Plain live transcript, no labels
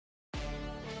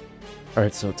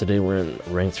Alright, so today we're in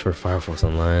ranked for Fire Force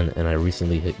Online, and I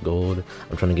recently hit gold.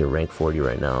 I'm trying to get rank 40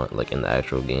 right now, like in the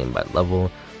actual game by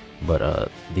level. But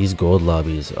these gold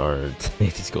lobbies are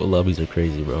these gold lobbies are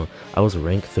crazy, bro. I was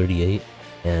rank 38,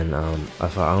 and I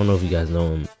don't know if you guys know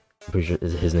him. I'm pretty sure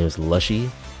his name is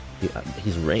Lushy.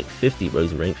 He's rank 50, bro.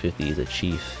 He's rank 50. He's a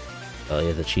chief. He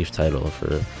has a chief title for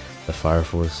the Fire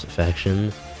Force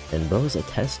faction, and bro is a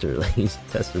tester. Like he's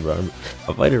a tester, bro.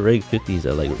 I'm fighting rank 50s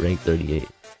at like rank 38.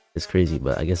 It's crazy,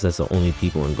 but I guess that's the only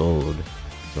people in gold.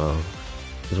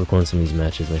 Just recording some of these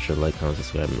matches. Make sure to like, comment,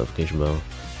 subscribe, and notification bell.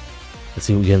 Let's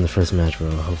see what we get in the first match, bro.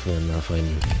 Hopefully I'm not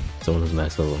fighting someone who's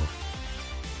max level.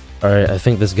 Alright, I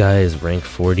think this guy is rank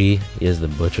 40. He has the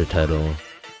Butcher title.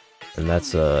 And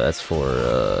that's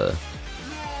for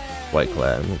White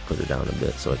Clad. I'm gonna put it down a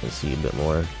bit so I can see a bit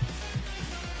more.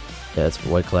 Yeah, it's for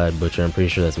White Clad Butcher. I'm pretty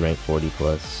sure that's rank 40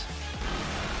 plus.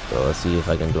 So let's see if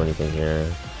I can do anything here.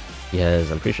 He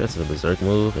has, I'm pretty sure that's a berserk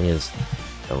move, and he has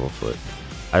double foot.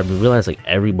 I realized like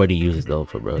everybody uses double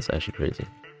foot, bro. It's actually crazy.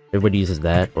 Everybody uses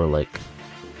that, or like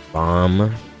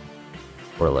bomb,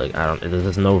 or like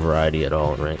there's no variety at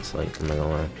all in ranks. Like I'm not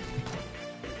gonna lie.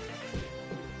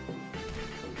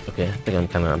 Okay, I think I'm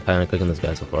kind of cooking this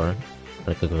guy so far.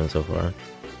 I'm cooking him so far.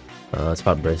 Let's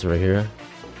pop bracer right here.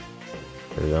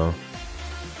 There we go.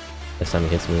 Next time he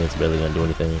hits me, it's barely gonna do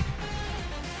anything.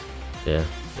 Yeah.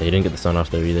 He didn't get the stun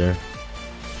off there either.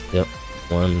 Yep.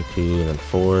 1, 2, and then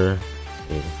 4.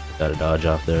 Okay, got a dodge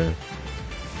off there.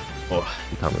 Oh,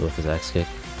 he caught me with his axe kick.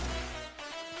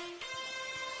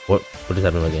 What just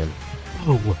happened to my game?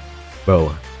 Oh,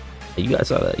 bro. Hey, you guys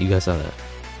saw that. You guys saw that.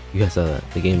 You guys saw that.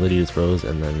 The game literally just froze,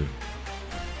 and then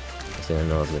I said I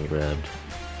know I was getting grabbed.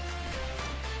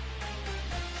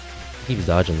 He keeps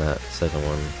dodging that second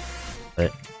one.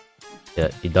 Right? Yeah,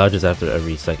 he dodges after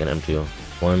every second M2.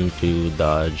 1, 2,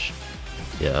 dodge.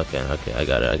 Yeah, okay, I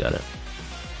got it.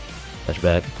 Touch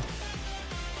back.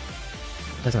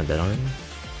 That's not dead on him.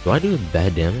 Do I do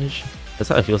bad damage? That's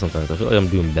how I feel sometimes. I feel like I'm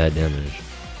doing bad damage.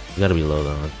 You gotta be low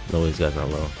though. No way this guy's not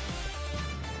low.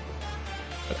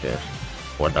 Okay.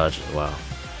 4 dodges. Wow.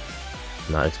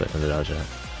 Not expecting to dodge that.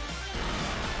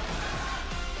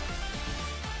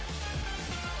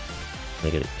 Can I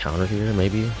get a counter here,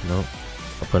 maybe? Nope.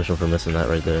 I'll punish him for missing that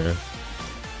right there.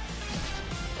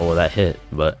 Oh, that hit,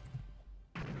 but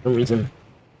for some reason,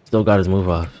 still got his move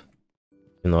off,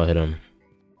 even though I hit him.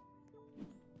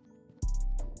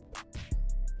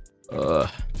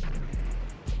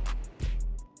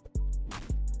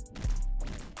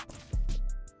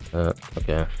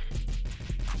 Okay.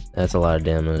 That's a lot of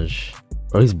damage.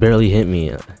 Bro, he's barely hit me.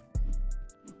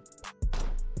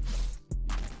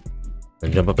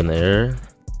 And jump up in the air.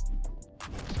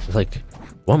 It's like,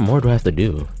 what more do I have to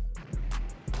do?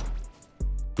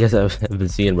 Yes, I've been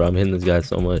seeing, bro. I'm hitting this guy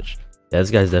so much. Yeah,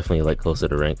 this guy's definitely like closer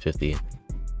to rank 50.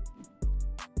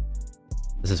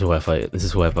 This is who I fight. This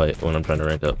is who I fight when I'm trying to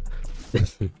rank up.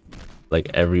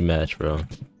 Like every match, bro.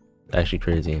 Actually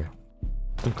crazy.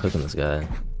 I'm cooking this guy.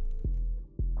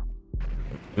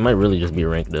 It might really just be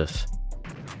rank diff.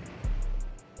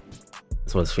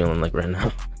 That's what it's feeling like right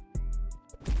now.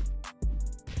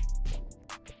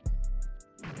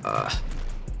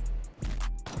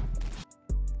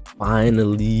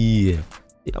 Finally.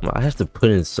 Yeah, I have to put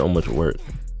in so much work.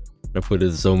 I put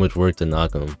in so much work to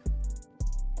knock him.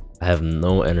 I have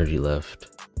no energy left,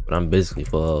 but I'm basically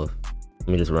full health. Let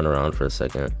me just run around for a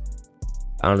second.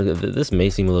 I don't know, this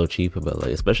may seem a little cheap, but like,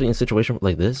 especially in a situation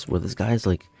like this, where this guy's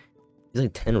like, he's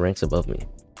like 10 ranks above me.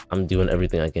 I'm doing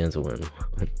everything I can to win.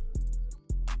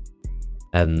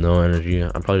 I have no energy.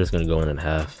 I'm probably just gonna go in at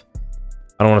half.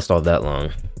 I don't want to stall that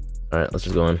long. All right, let's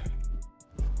just go in.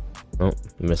 Oh,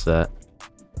 missed that.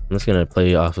 I'm just gonna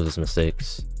play off of his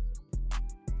mistakes.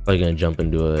 Probably gonna jump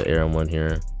into a air on 1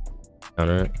 here.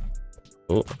 Counter it.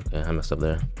 Oh, okay, I messed up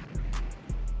there.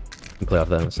 Can play off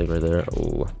that mistake right there.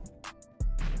 Oh,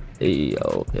 hey,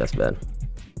 oh, okay, that's bad.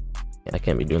 Yeah, I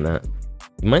can't be doing that.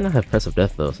 He might not have press of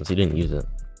death though, since he didn't use it.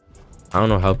 I don't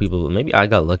know how people. Maybe I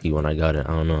got lucky when I got it.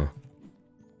 I don't know.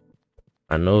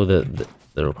 I know that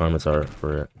the requirements are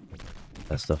for it.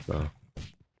 That stuff though.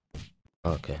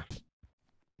 Okay.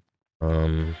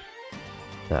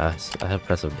 Yeah, I have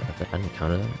press of death. I didn't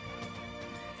counter that.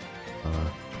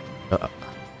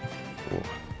 Oh,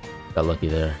 got lucky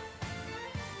there.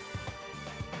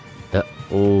 Yeah.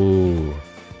 Oh,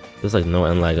 there's like no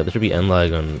end lag. There should be end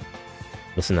lag on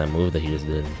missing that move that he just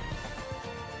did.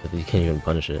 But you can't even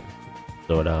punish it.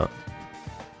 Throw it out.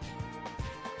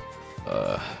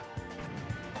 Oh.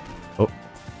 Come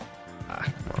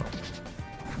on.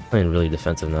 Playing really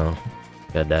defensive now.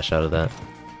 Gotta dash out of that.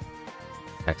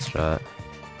 Axe shot.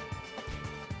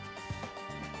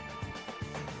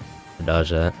 I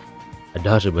dodged that. I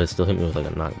dodged it, but it still hit me with like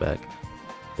a knockback.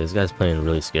 This guy's playing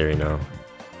really scary now.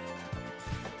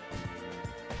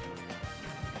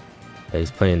 Yeah, he's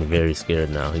playing very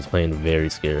scared now. He's playing very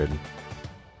scared.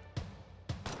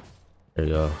 There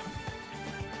you go.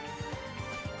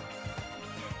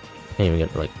 Can't even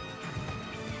get like...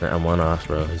 I'm one off,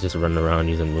 bro. He's just running around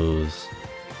using moves.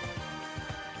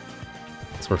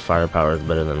 That's where firepower is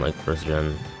better than like first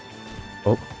gen.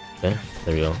 Oh, okay.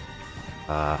 There we go.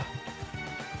 Let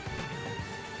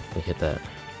me hit that.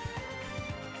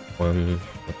 One.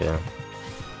 Okay.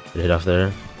 Did it hit off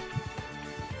there?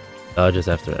 Dodges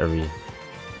after every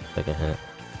second hit.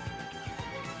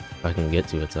 If I can get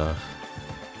to it's off.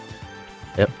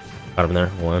 Yep. Got him there.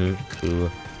 1,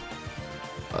 2.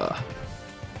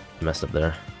 Messed up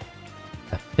there.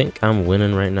 I think I'm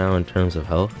winning right now in terms of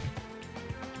health.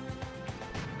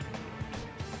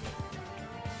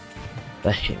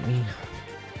 That hit me.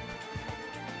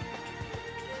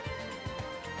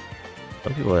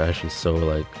 Some people are actually so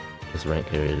like, this rank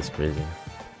carry is crazy.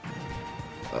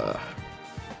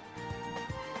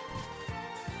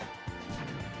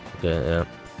 Okay, yeah. I'm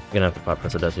gonna have to pop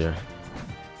Prince of Death here.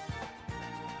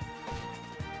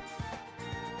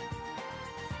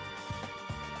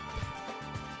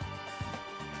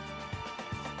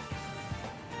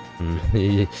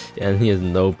 And he has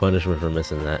no punishment for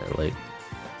missing that, like.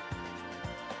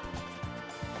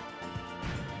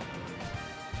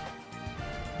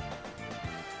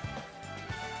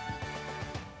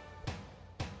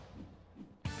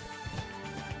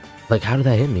 Like, how did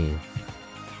that hit me?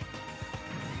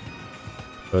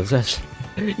 Bro,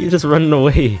 you're just running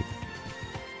away.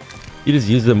 You just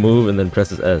use the move and then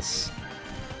presses S.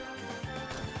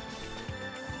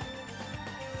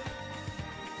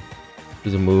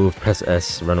 Use a move, press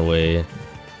S, run away.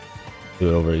 Do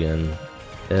it over again.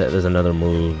 Yeah, there's another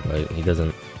move, like, he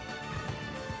doesn't...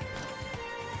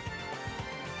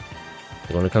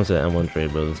 Like, when it comes to the M1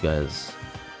 trade, bro, this guy is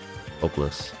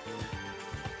hopeless.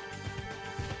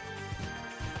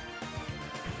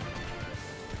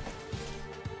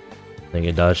 Then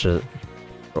you dodge it.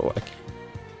 Bro,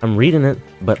 I'm reading it,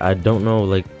 but I don't know,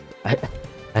 like...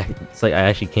 it's like I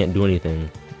actually can't do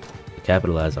anything to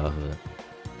capitalize off of it.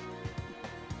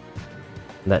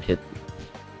 That hit.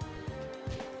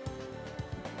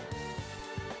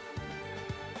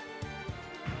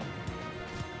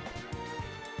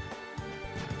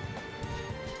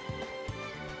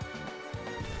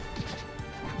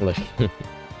 Like,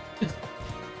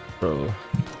 bro,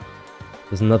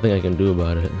 there's nothing I can do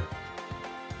about it.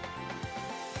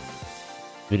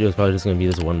 Video is probably just gonna be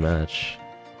this one match.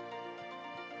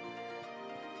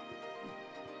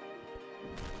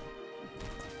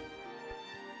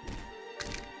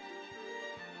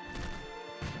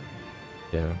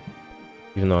 Yeah,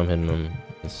 even though I'm hitting him,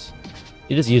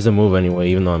 you just use the move anyway.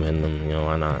 Even though I'm hitting him, you know,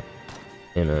 why not?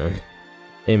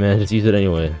 Hey man, just use it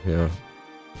anyway. You know,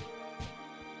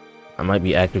 I might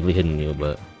be actively hitting you,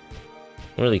 but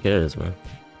who really cares, man?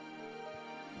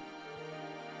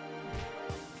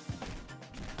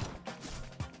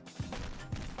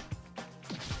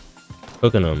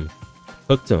 Cooking him,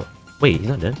 cooked him. Wait, he's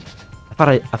not dead. I thought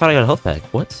I got a health pack.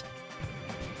 What?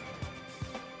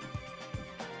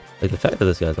 Like, the fact that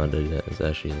this guy's not dead yet is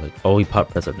actually like, oh, he popped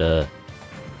Prince of Death.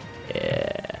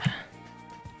 Yeah.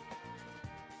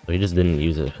 So he just didn't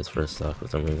use it his first stock for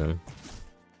some reason.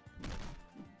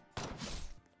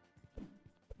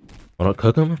 Oh no,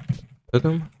 cook him? Cook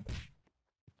him?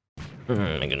 Oh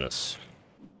my goodness.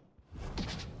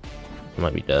 It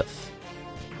might be death.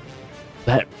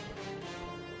 That.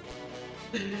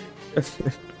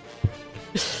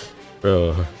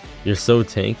 Bro, you're so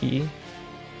tanky.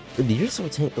 Dude, you're so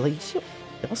tanky. Like,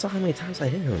 y'all saw how many times I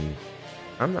hit him.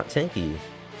 I'm not tanky.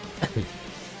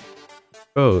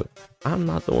 Bro, I'm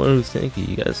not the one who's tanky.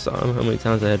 You guys saw how many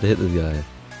times I had to hit this guy.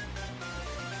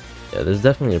 Yeah, there's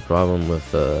definitely a problem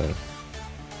with,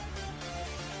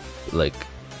 like,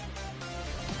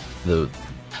 the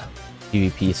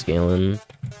PvP scaling,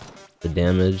 the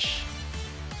damage.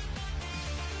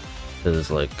 Because,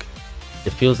 like, it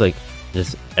feels like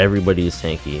just everybody is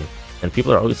tanky. And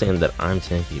people are always saying that I'm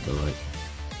tanky, but like,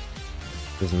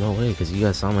 there's no way, because you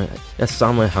guys saw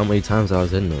how many times I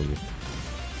was hitting them.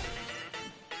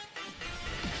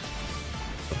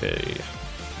 Okay.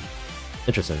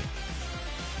 Interesting.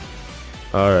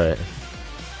 Alright.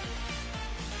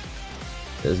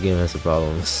 This game has some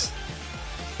problems.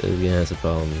 This game has some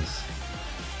problems.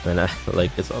 And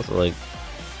like, it's also like,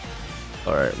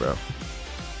 alright, bro.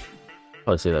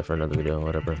 Probably save that for another video,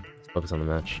 whatever. Let's focus on the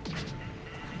match.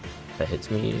 That hits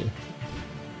me.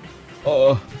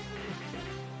 Oh.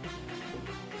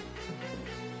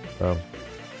 Bro.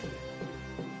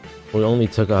 We only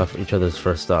took off each other's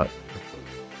first stock.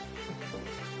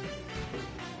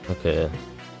 Okay.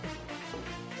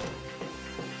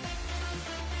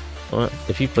 Well,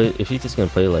 if he's just gonna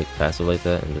play like passive like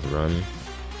that and just run,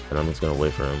 then I'm just gonna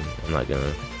wait for him. I'm not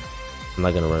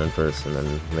gonna run in first and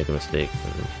then make a mistake.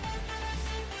 And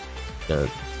gonna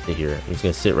stay here. I'm just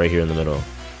gonna sit right here in the middle.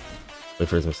 Wait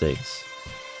for his mistakes.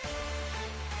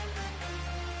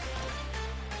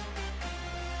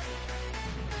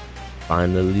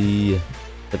 Finally,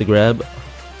 get the grab.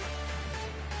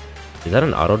 Is that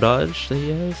an auto dodge that he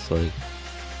has? Like,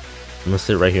 I'm gonna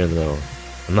sit right here in the middle.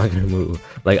 I'm not gonna move.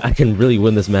 Like, I can really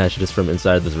win this match just from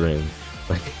inside this ring.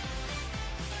 Like,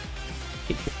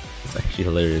 it's actually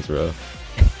hilarious, bro.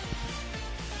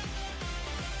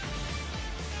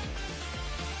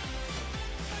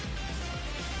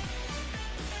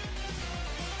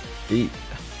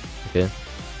 Okay.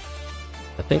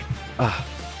 I think.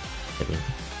 Hit me.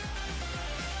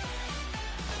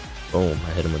 Boom!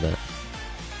 I hit him with that.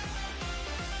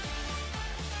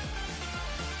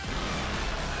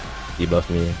 Debuff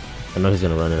me. I know he's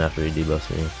gonna run in after he debuffs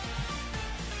me.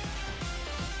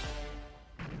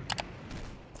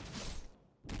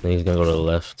 Then he's gonna go to the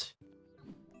left.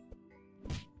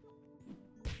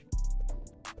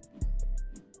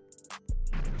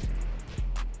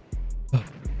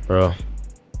 Bro.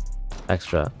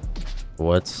 Extra.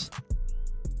 What's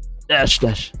dash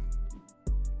dash?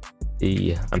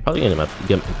 Yeah, I'm probably gonna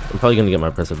get my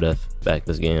press of death back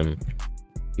this game,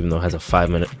 even though it has a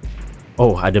 5-minute.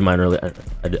 Oh, I did mine early.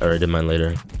 I did mine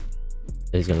later.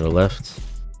 He's gonna go left.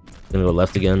 He's gonna go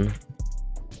left again.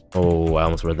 Oh, I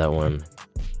almost read that one,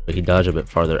 but he dodged a bit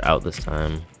farther out this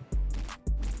time.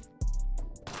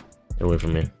 Get away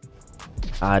from me.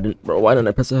 I didn't, bro. Why didn't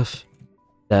I press F?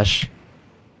 Dash.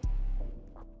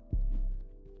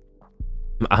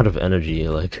 I'm out of energy.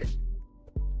 Like.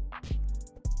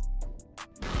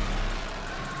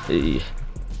 Hey.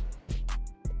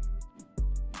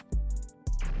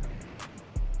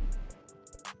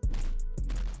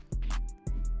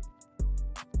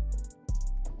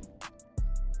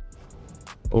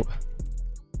 Oh.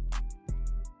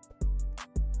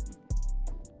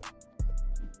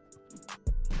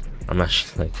 I'm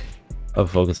actually like, I'm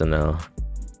focusing now.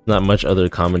 Not much other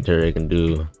commentary I can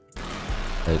do.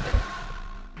 Like,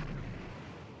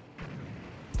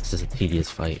 it's just a tedious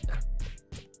fight.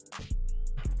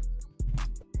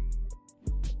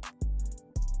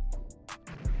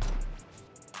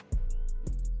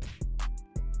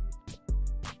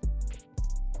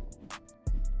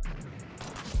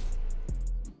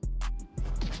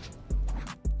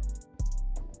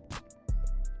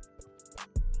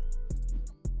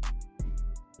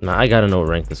 Nah, I gotta know what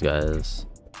rank this guy is.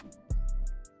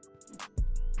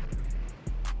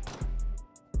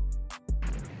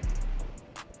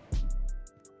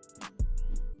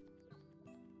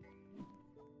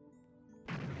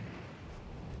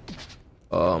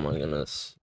 Oh my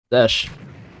goodness. Dash.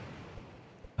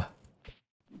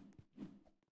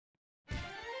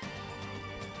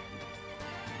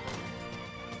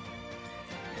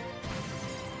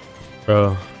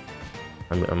 Bro,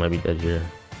 I might be dead here.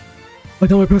 I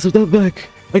got my press of death back!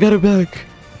 I got it back!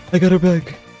 I got it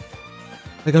back!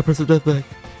 I got press of death back!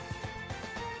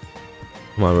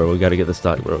 Come on, bro, we gotta get the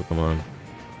stock, bro, come on.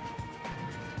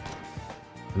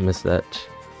 I missed that.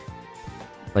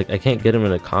 Like, I can't get him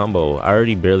in a combo. I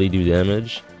already barely do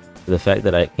damage. The fact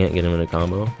that I can't get him in a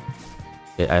combo.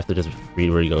 Okay, I have to just read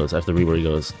where he goes. I have to read where he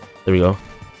goes. There we go.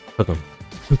 Hook him.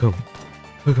 Hook him.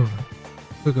 Hook him.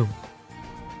 Hook him.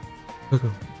 Hook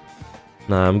him.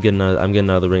 Nah, I'm getting out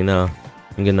of the ring now.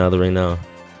 I'm getting out of the ring now.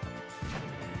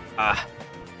 Ah.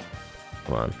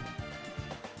 Come on.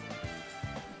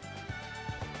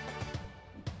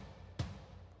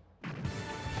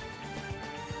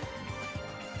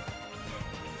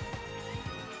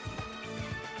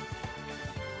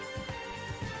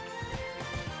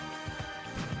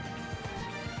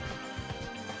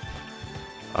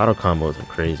 Auto combos are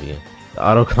crazy. The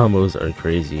auto combos are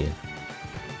crazy.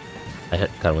 I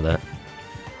got him with that.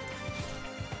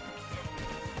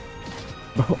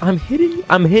 Bro, I'm hitting you.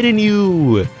 I'm hitting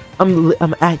you.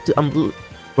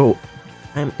 Bro,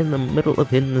 I'm in the middle of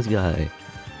hitting this guy.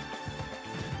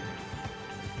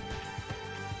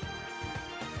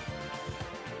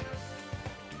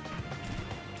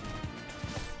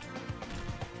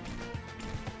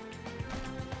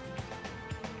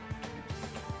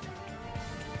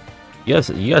 You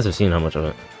guys have seen how much of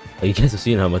it. You guys have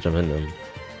seen how much I'm in them.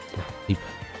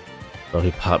 Bro,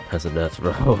 he popped press of death,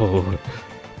 bro.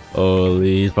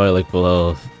 Holy, he's probably like full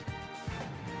health.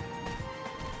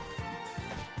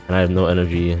 And I have no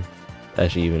energy to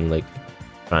actually even like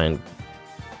try and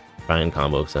trying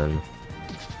combo extend.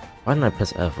 Why didn't I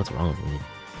press F? What's wrong with me?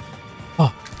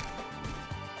 Oh.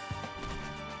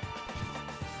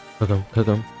 Cook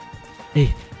him.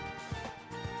 Hey.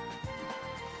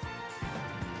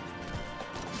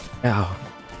 Ow.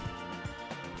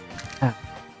 Ah.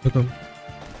 Cook him.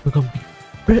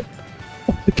 Brett.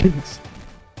 Oh my goodness.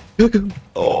 Cook him.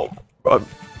 Oh, bro.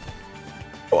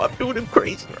 I'm doing him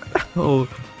crazy right now. Oh,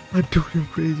 I'm doing him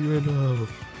crazy right now.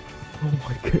 Oh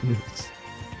my goodness.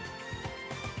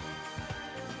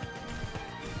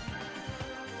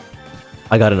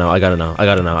 I got it.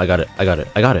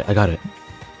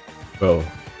 Bro,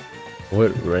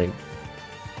 what rank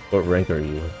are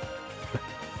you?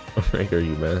 What rank are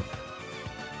you, man?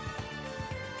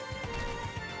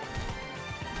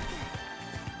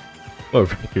 What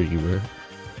rank are you, man?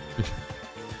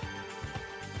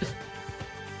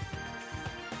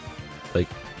 Like,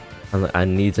 I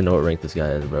need to know what rank this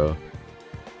guy is, bro.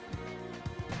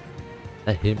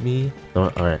 That hit me? No,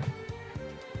 alright.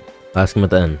 I'll ask him at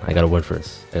the end. I gotta win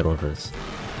first. The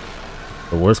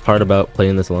worst part about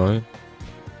playing this long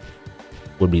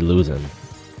would be losing.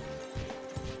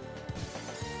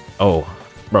 Oh,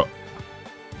 bro.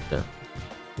 Yeah.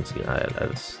 I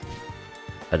just.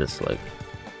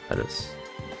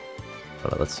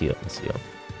 Hold on, let's see it.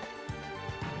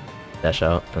 Dash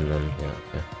out and then yeah.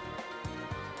 Okay.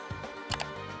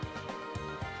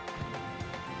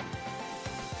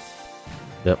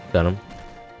 Yep, got him.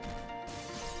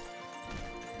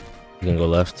 You can go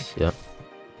left. Yep.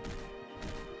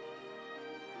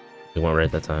 He went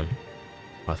right that time.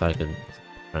 Oh, I thought I could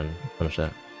try and finish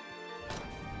that.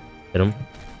 Hit him.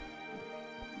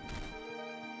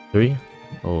 3.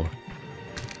 Oh,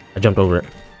 I jumped over it.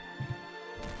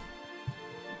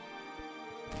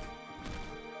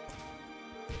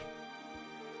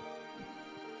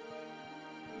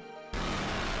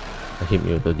 I hit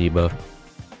me with the debuff.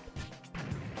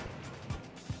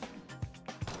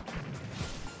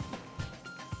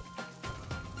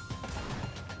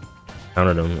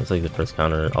 Countered him. It's like the first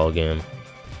counter all game.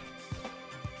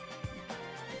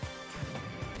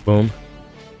 Boom.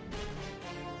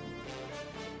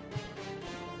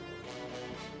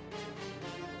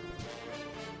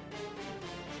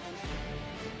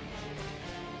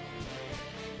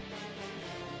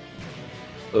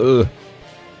 Ugh.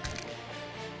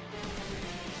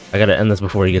 I gotta end this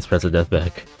before he gets press of death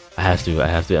back. I have to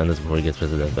end this before he gets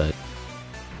press of death back.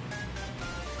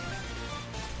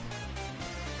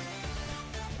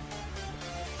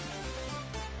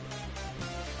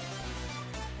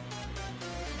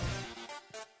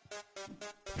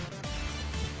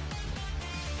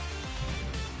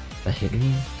 That hit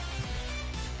me?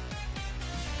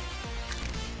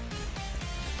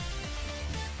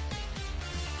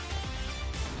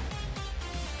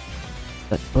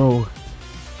 That, bro.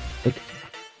 Like,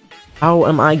 how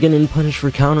am I getting punished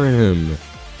for countering him?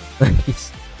 Like,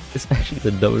 it's actually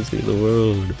the dumbest thing in the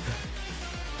world.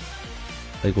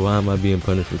 Like, why am I being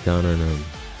punished for countering him?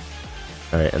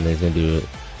 Alright, and then he's gonna do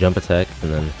jump attack,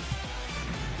 and then...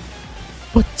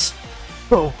 What?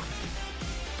 Bro!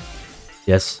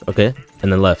 Yes, okay.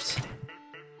 And then left.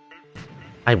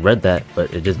 I read that,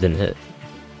 but it just didn't hit.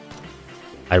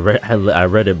 I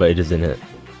read it, but it just didn't hit.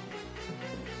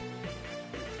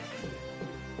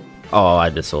 Oh, I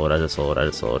just sold,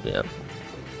 yeah.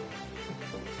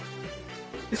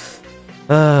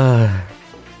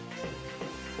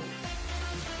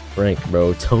 Rank,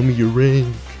 bro. Tell me your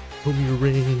rank.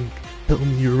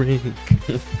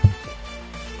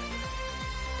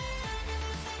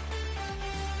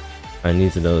 I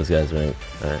need to know this guy's rank.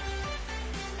 Alright.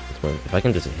 If I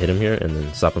can just hit him here and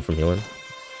then stop him from healing.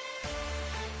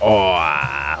 Oh,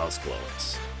 that was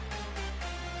close.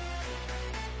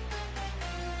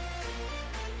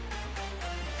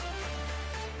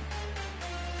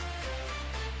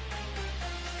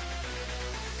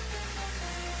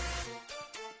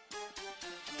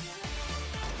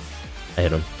 I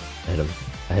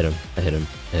hit him.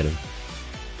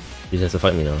 He just has to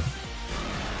fight me now.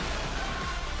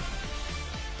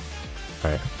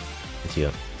 Alright, let's see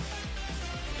up.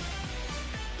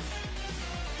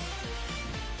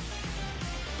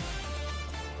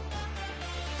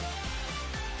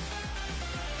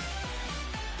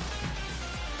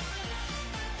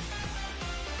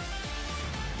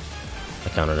 I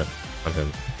countered it on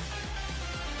him.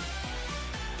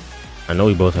 I know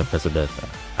we both have Press of Death.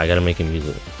 I gotta make him use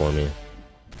it for me.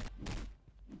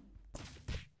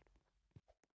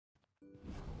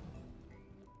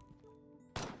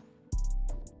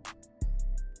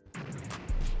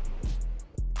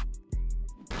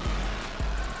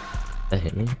 That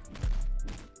hit me.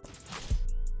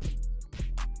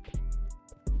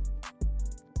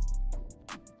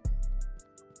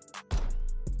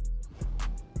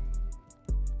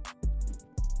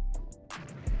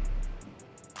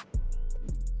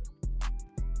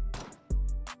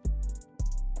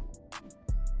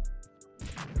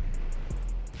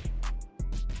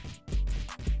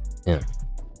 Yeah.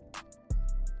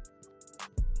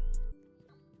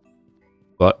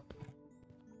 What?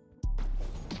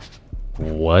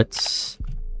 What?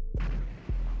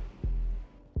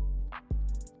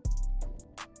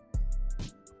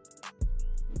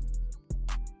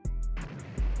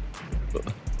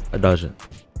 I dodged it.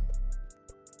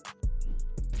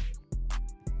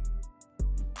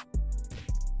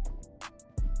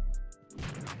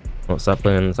 Oh, stop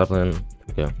playing, stop playing.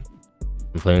 Okay.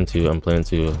 I'm playing too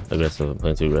aggressive. I'm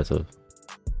playing too aggressive.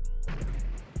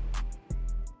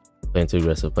 Playing too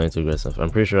aggressive, playing too aggressive. I'm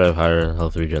pretty sure I have higher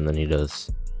health regen than he does.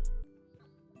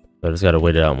 So I just gotta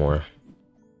wait it out more.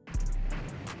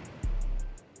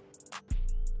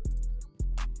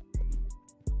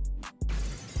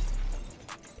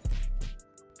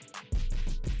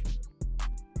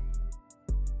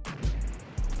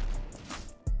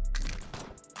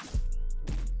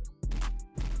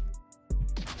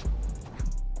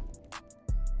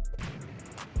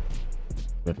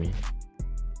 Let me.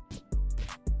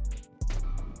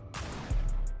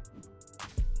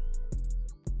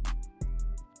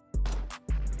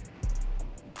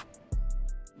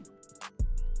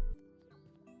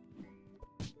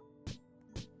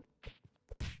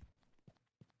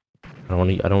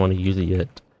 I don't want to use it yet,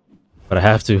 but I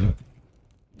have to.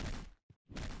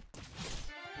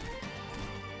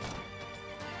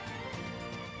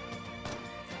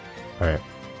 All right.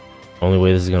 Only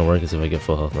way this is gonna work is if I get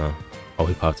full health now. Oh,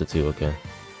 he popped it too. Okay.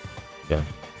 Yeah.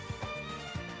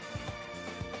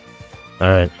 All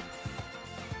right.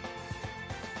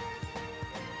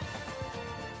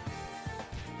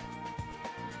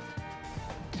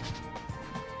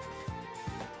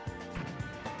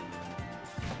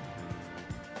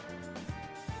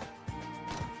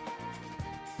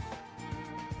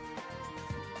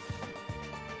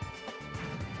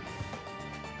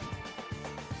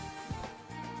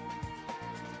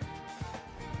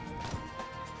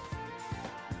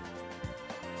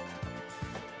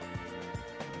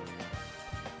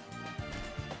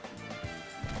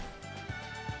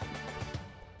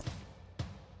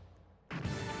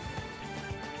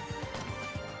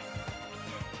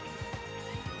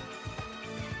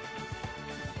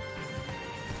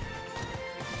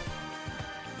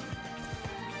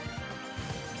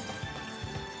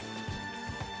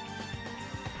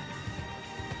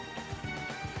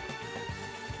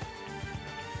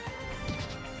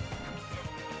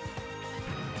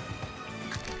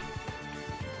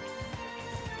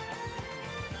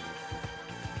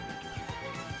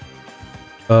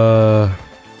 Uh.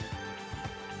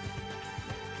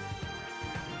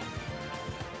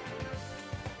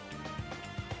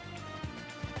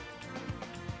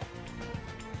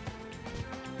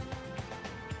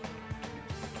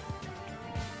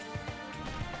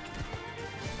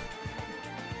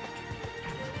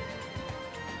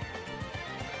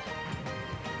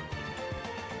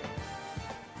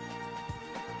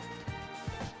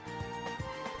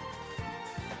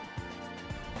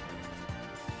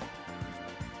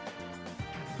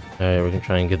 Alright, we can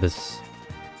try and get this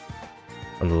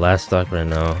on the last stock right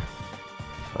now.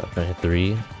 Can I hit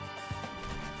 3?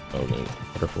 Oh,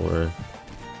 wait. Or 4.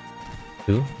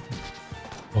 2?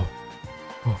 Oh.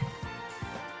 Oh.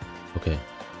 Okay.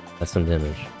 That's some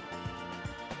damage.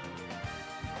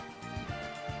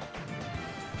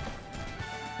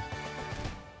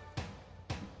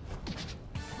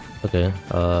 Okay,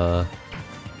 oh,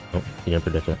 he didn't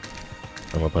predict it.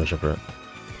 I'm gonna punish him for it.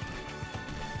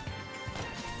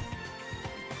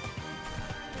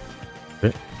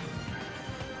 Okay.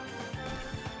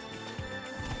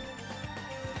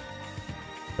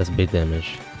 That's big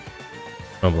damage.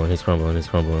 Crumbling, he's crumbling, he's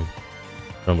crumbling.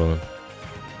 Crumbling.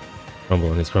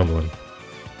 Crumbling, he's crumbling.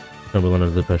 Crumbling under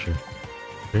the pressure.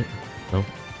 Okay. No.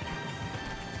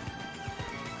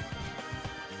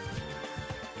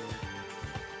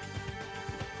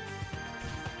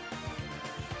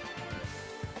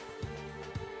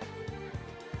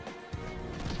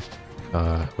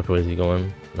 Which way is he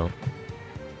going? No.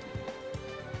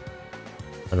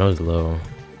 I know he's low.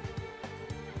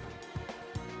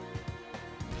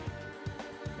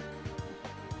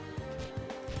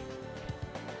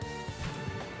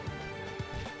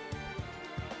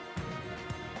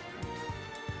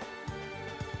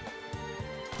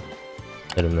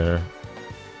 Hit him there.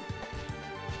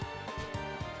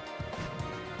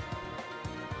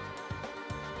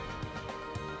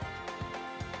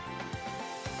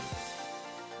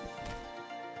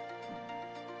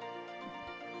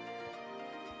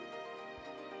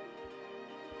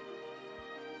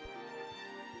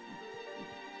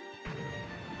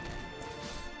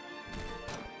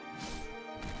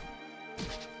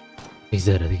 He's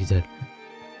dead, I think he's dead.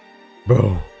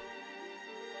 Bro.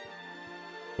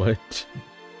 What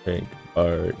rank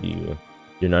are you?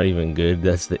 You're not even good.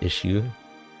 That's the issue.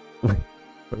 What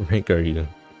rank are you?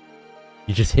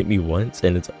 You just hit me once,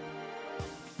 and it's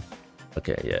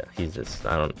okay. Yeah, he's just.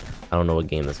 I don't know what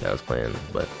game this guy was playing,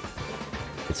 but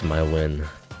it's my win.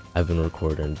 I've been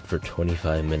recording for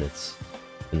 25 minutes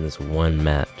in this one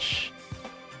match.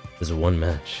 This one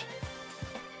match.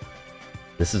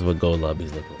 This is what gold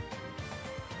lobbies look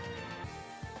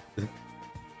like.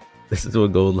 This is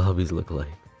what gold lobbies look like.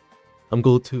 I'm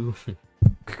gold too.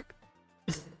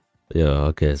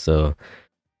 Yeah, okay, so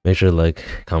make sure to like,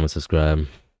 comment, subscribe.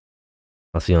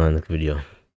 I'll see you on the next video.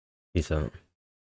 Peace out.